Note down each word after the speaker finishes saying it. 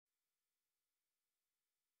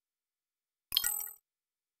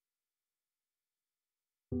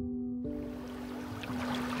I'm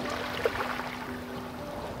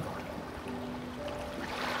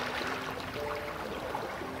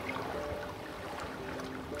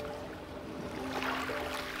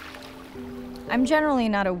generally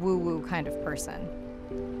not a woo-woo kind of person.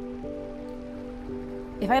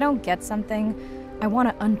 If I don't get something, I want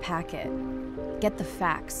to unpack it, get the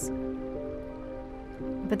facts.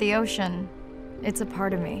 But the ocean, it's a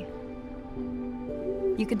part of me.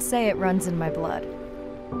 You could say it runs in my blood.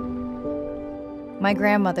 My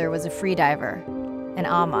grandmother was a freediver, an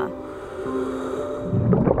ama.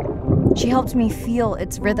 She helped me feel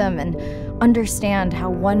its rhythm and understand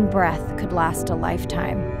how one breath could last a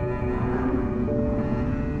lifetime.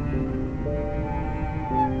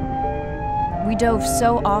 We dove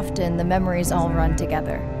so often, the memories all run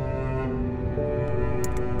together.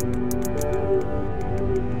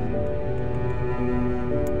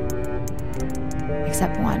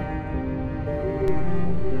 Except one.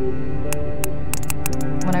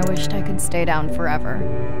 When I wished I could stay down forever.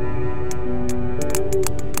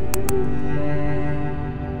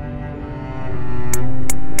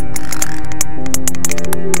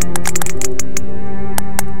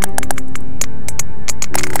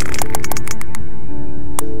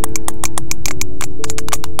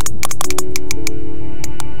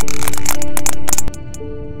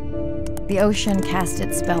 The ocean cast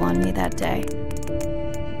its spell on me that day.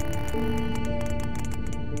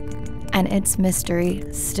 And its mystery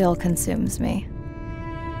still consumes me.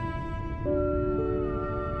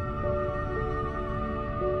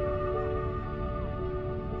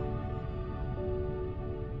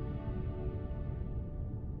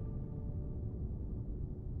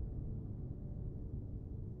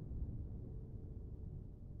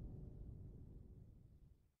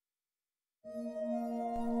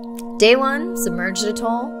 Day 1, submerged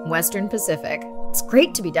atoll, Western Pacific. It's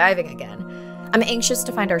great to be diving again. I'm anxious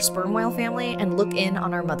to find our sperm whale family and look in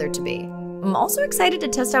on our mother-to-be. I'm also excited to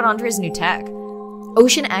test out Andre's new tech.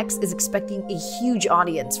 Ocean X is expecting a huge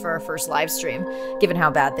audience for our first live stream, given how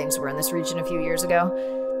bad things were in this region a few years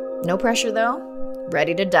ago. No pressure though,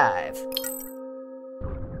 ready to dive.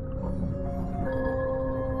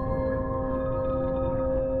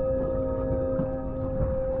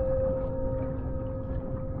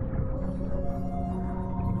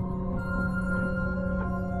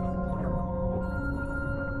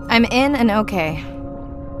 I'm in and okay.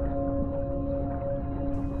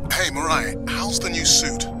 Hey, Mirai, how's the new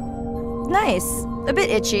suit? Nice. A bit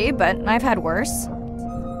itchy, but I've had worse.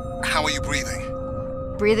 How are you breathing?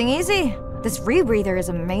 Breathing easy. This rebreather is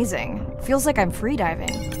amazing. Feels like I'm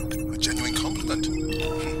freediving. A genuine compliment.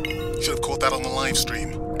 You should have caught that on the live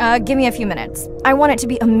stream. Give me a few minutes. I want it to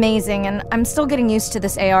be amazing, and I'm still getting used to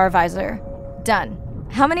this AR visor. Done.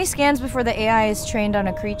 How many scans before the AI is trained on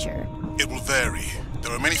a creature? It will vary.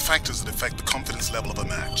 There are many factors that affect the confidence level of a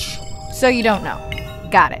match. So you don't know.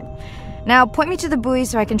 Got it. Now point me to the buoy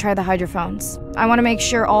so I can try the hydrophones. I want to make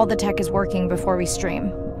sure all the tech is working before we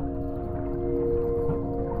stream.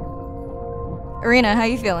 Irina, how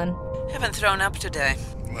you feeling? Haven't thrown up today.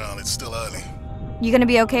 Well, it's still early. You gonna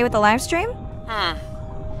be okay with the live stream?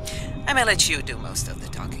 I may let you do most of the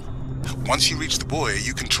talking. Once you reach the buoy,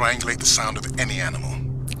 you can triangulate the sound of any animal.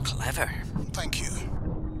 Clever. Thank you.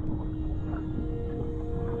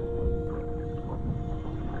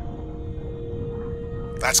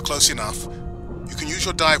 That's close enough. You can use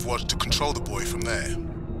your dive watch to control the buoy from there.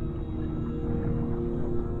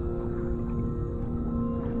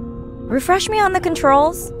 Refresh me on the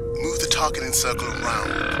controls. Move the targeting circle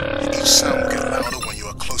around. Each sound will get louder when you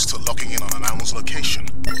are close to locking in on an animal's location.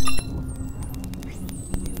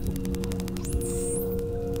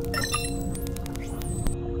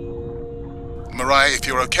 Mirai, if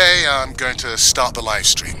you're okay, I'm going to start the live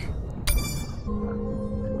stream.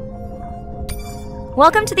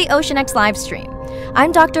 Welcome to the Ocean X live stream.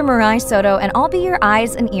 I'm Dr. Mirai Soto, and I'll be your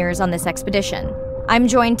eyes and ears on this expedition. I'm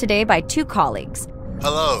joined today by two colleagues.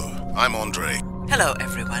 Hello, I'm Andre. Hello,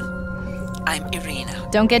 everyone. I'm Irina.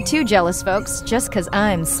 Don't get too jealous, folks, just because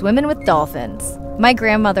I'm swimming with dolphins. My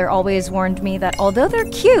grandmother always warned me that although they're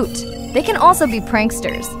cute, they can also be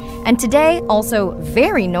pranksters. And today, also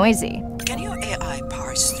very noisy. Can your AI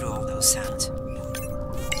parse through all those sounds?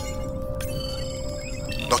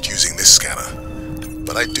 Not using this scanner.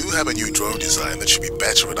 But I do have a new drone design that should be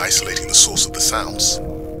better at isolating the source of the sounds.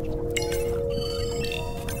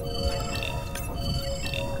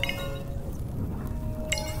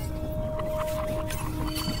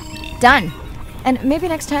 Done. And maybe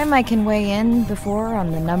next time I can weigh in before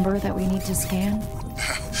on the number that we need to scan?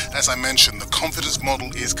 As I mentioned, the confidence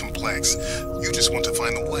model is complex. You just want to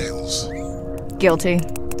find the whales. Guilty.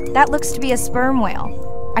 That looks to be a sperm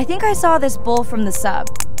whale. I think I saw this bull from the sub.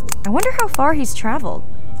 I wonder how far he's traveled.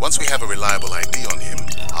 Once we have a reliable ID on him,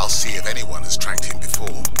 I'll see if anyone has tracked him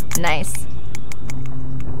before. Nice.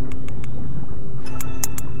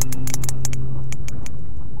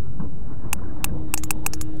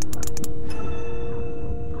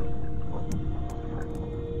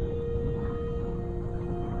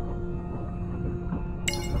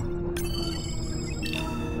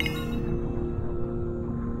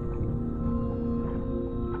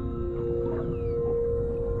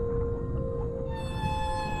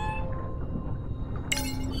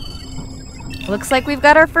 Looks like we've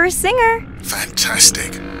got our first singer.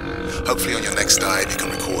 Fantastic. Hopefully on your next dive you can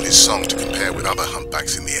record his song to compare with other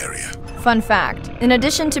humpbacks in the area. Fun fact, in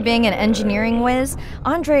addition to being an engineering whiz,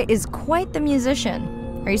 Andre is quite the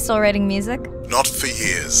musician. Are you still writing music? Not for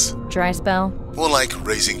years. Dry spell? More like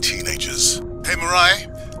raising teenagers. Hey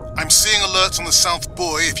Mirai, I'm seeing alerts on the South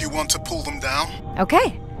Buoy if you want to pull them down.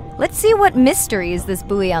 Okay, let's see what mysteries this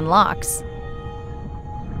buoy unlocks.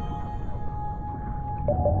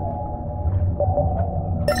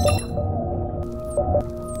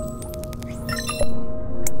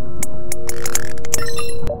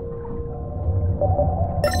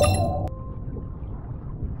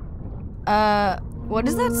 What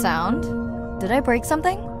does that sound? Did I break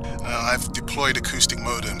something? I've deployed acoustic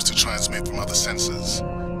modems to transmit from other sensors.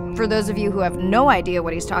 For those of you who have no idea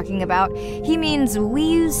what he's talking about, he means we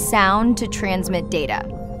use sound to transmit data,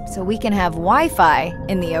 so we can have Wi-Fi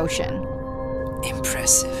in the ocean.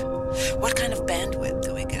 Impressive. What kind of bandwidth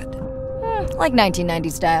do we get? Like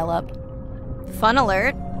 1990s dial-up. Fun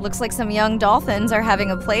alert. Looks like some young dolphins are having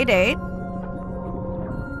a play date.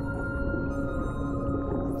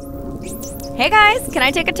 Hey guys, can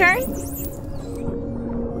I take a turn?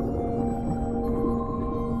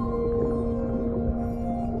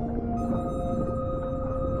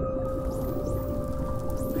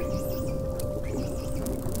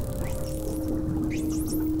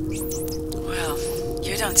 Well,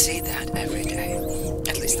 you don't see that every day.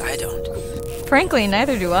 At least I don't. Frankly,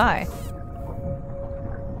 neither do I.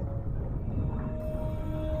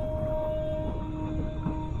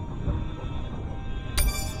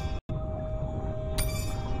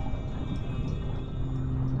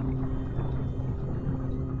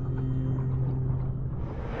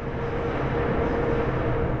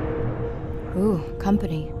 Ooh,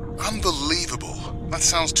 company. Unbelievable. That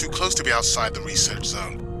sounds too close to be outside the research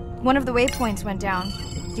zone. One of the waypoints went down.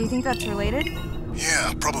 Do you think that's related?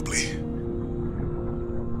 Yeah, probably.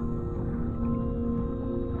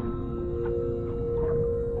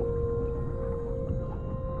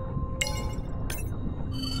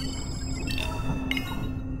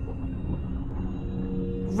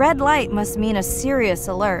 Red light must mean a serious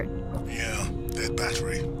alert. Yeah, dead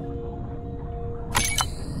battery.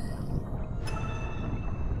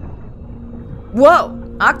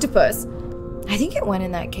 Whoa! Octopus! I think it went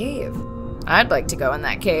in that cave. I'd like to go in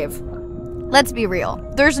that cave. Let's be real.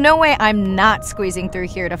 There's no way I'm not squeezing through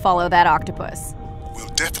here to follow that octopus. We'll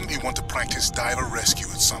definitely want to practice diver rescue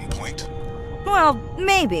at some point. Well,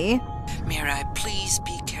 maybe. Mirai, please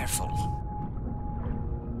be careful.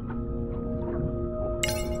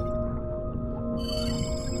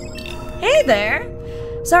 Hey there!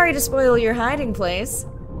 Sorry to spoil your hiding place.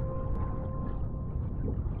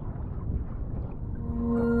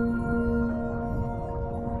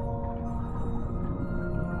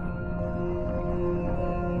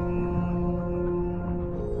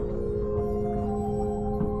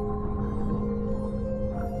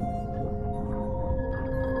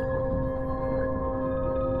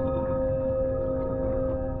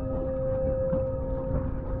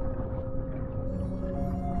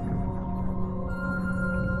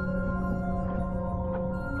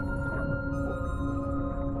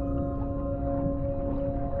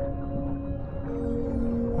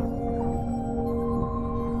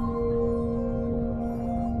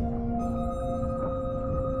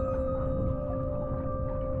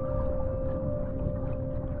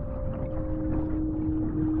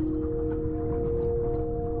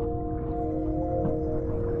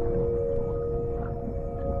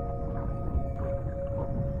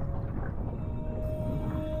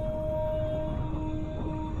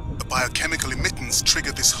 Biochemical emittance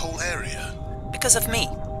triggered this whole area. Because of me.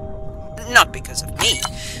 Not because of me,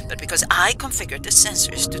 but because I configured the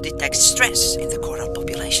sensors to detect stress in the coral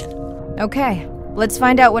population. Okay, let's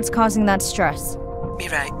find out what's causing that stress.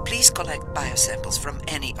 Mirai, please collect biosamples from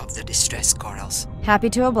any of the distressed corals. Happy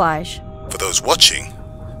to oblige. For those watching,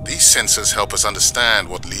 these sensors help us understand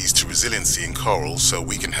what leads to resiliency in coral so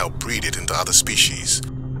we can help breed it into other species.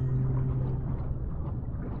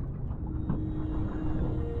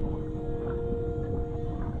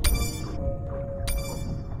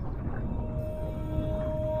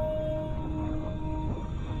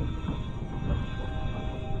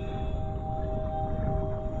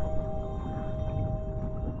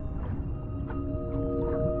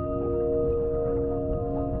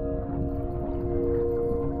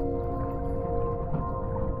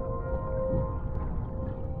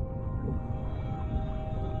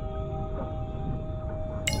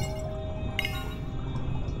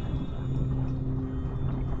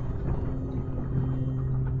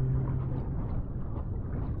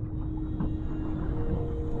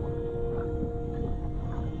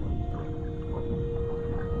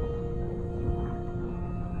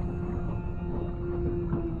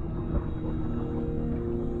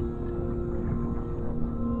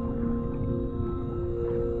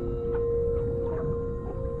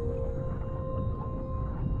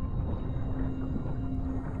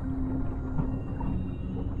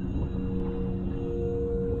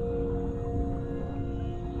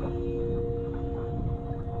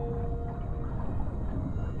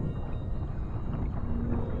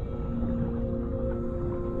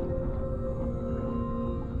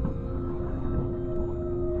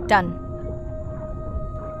 Done.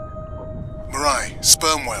 Mirai,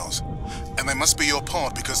 sperm whales. And they must be your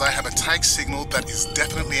pod because I have a tag signal that is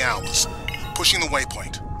definitely ours. Pushing the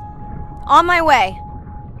waypoint. On my way.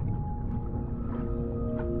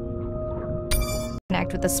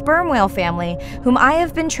 Connect with the sperm whale family, whom I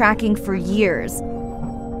have been tracking for years.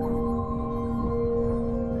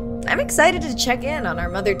 I'm excited to check in on our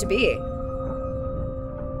mother-to-be.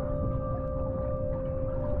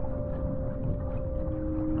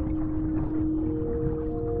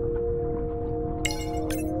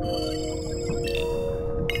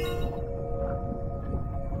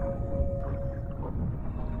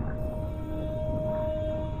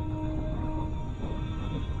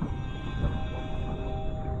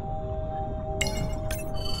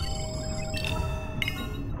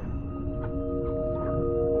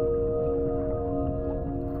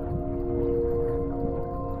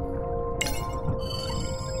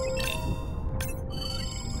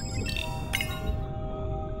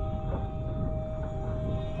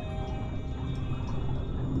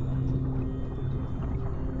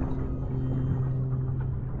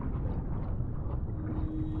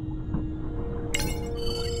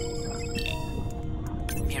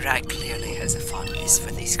 Mirai clearly has a fondness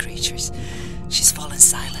for these creatures. She's fallen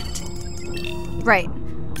silent. Right.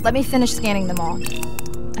 Let me finish scanning them all.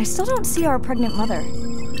 I still don't see our pregnant mother.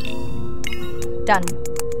 Done.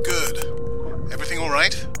 Good. Everything all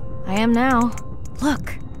right? I am now.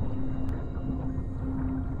 Look.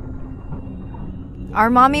 Our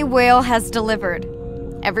mommy whale has delivered.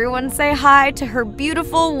 Everyone say hi to her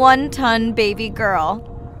beautiful 1-ton baby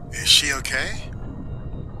girl. Is she okay?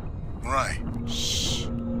 Right. Shh.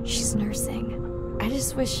 She's nursing. I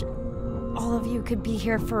just wish all of you could be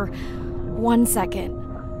here for 1 second.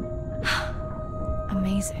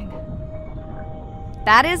 Amazing.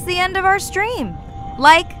 That is the end of our stream.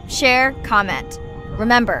 Like, share, comment.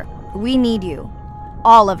 Remember, we need you.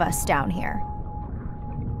 All of us down here.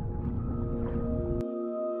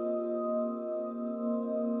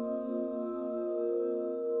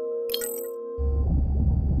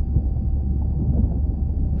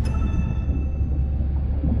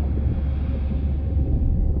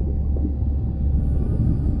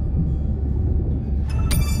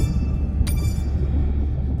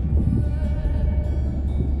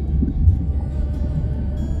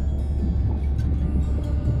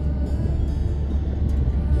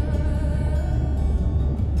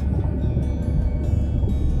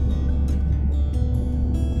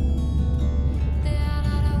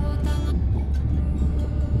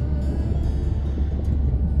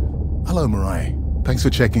 Hello, Mirai. Thanks for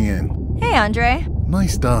checking in. Hey, Andre.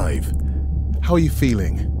 Nice dive. How are you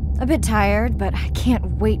feeling? A bit tired, but I can't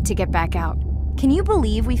wait to get back out. Can you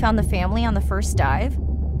believe we found the family on the first dive?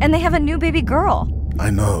 And they have a new baby girl.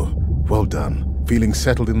 I know. Well done. Feeling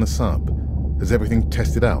settled in the sub. Has everything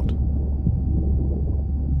tested out?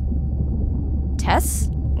 Tests?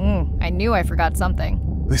 I knew I forgot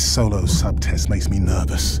something. This solo sub test makes me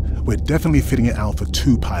nervous. We're definitely fitting it out for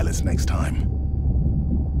 2 pilots next time.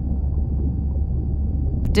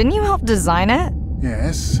 Didn't you help design it?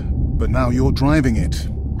 Yes, but now you're driving it.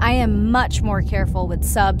 I am much more careful with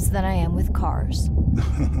subs than I am with cars.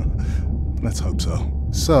 Let's hope so.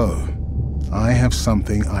 So, I have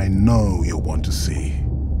something I know you'll want to see.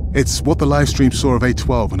 It's what the livestream saw of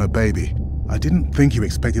A12 and her baby. I didn't think you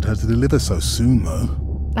expected her to deliver so soon,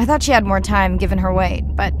 though. I thought she had more time given her weight,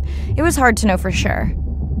 but it was hard to know for sure.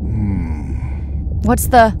 What's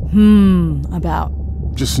the about?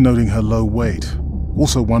 Just noting her low weight.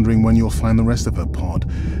 Also wondering when you'll find the rest of her pod.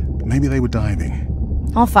 Maybe they were diving.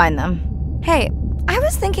 I'll find them. Hey, I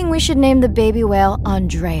was thinking we should name the baby whale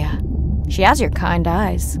Andrea. She has your kind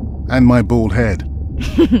eyes. And my bald head.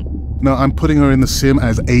 No, I'm putting her in the sim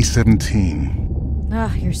as A17.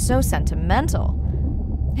 Ugh, you're so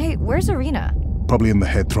sentimental. Hey, where's Arena? Probably in the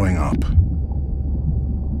head throwing up.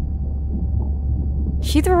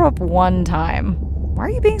 She threw up 1 time. Why are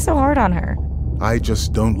you being so hard on her? I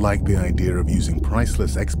just don't like the idea of using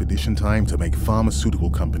priceless expedition time to make pharmaceutical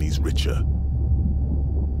companies richer.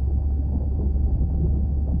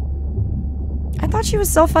 I thought she was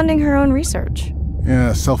self-funding her own research.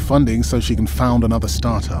 Yeah, self-funding so she can found another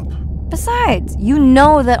startup. Besides, you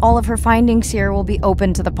know that all of her findings here will be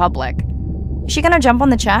open to the public. Is she gonna jump on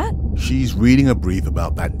the chat? She's reading a brief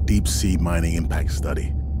about that deep-sea mining impact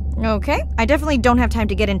study. Okay, I definitely don't have time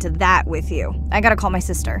to get into that with you. I gotta call my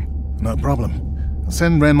sister. No problem. I'll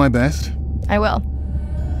send Ren my best. I will.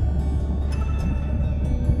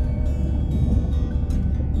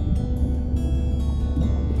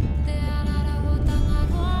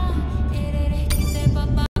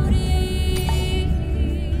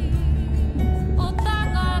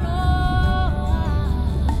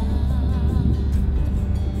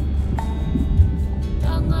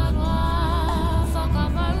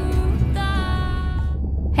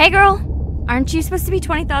 Hey girl, aren't you supposed to be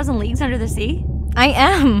 20,000 leagues under the sea? I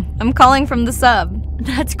am. I'm calling from the sub.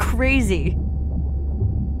 That's crazy.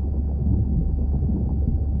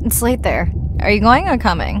 It's late there. Are you going or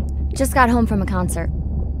coming? Just got home from a concert.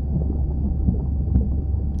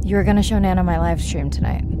 You were gonna show Nana my live stream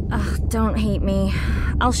tonight. Ugh, don't hate me.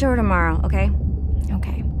 I'll show her tomorrow, okay?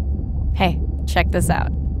 Okay. Hey, check this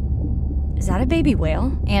out. Is that a baby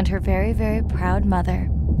whale? And her very, very proud mother.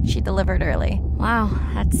 She delivered early. Wow,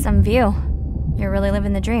 that's some view. You're really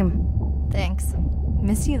living the dream. Thanks.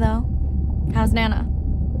 Miss you, though. How's Nana?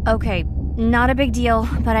 Okay, not a big deal,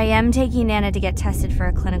 but I am taking Nana to get tested for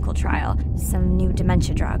a clinical trial. Some new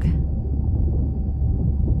dementia drug.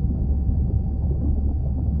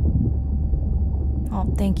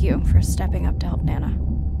 Well, thank you for stepping up to help Nana.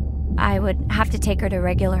 I would have to take her to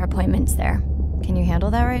regular appointments there. Can you handle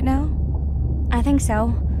that right now? I think so.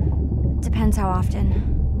 Depends how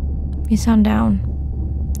often. You sound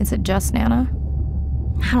down. Is it just Nana?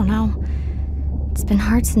 I don't know. It's been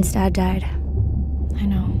hard since Dad died. I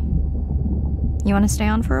know. You want to stay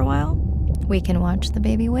on for a while? We can watch the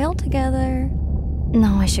baby whale together.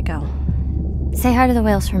 No, I should go. Say hi to the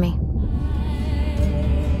whales for me.